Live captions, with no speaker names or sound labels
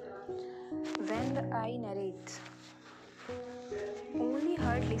When the eye narrates, only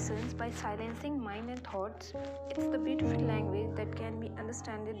heart listens by silencing mind and thoughts. It's the beautiful language that can be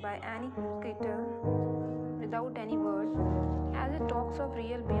understood by any creature without any word, as it talks of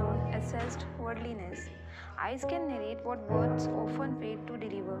real beyond assessed worldliness. Eyes can narrate what words often fail to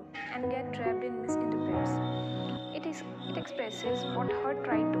deliver and get trapped in misinterprets. It expresses what heart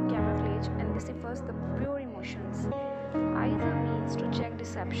tried to camouflage and deciphers the pure emotions. Eyes are means to check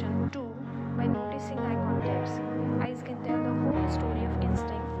deception too by noticing eye contacts. Eyes can tell the whole story of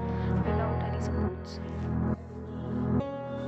instinct without any supports.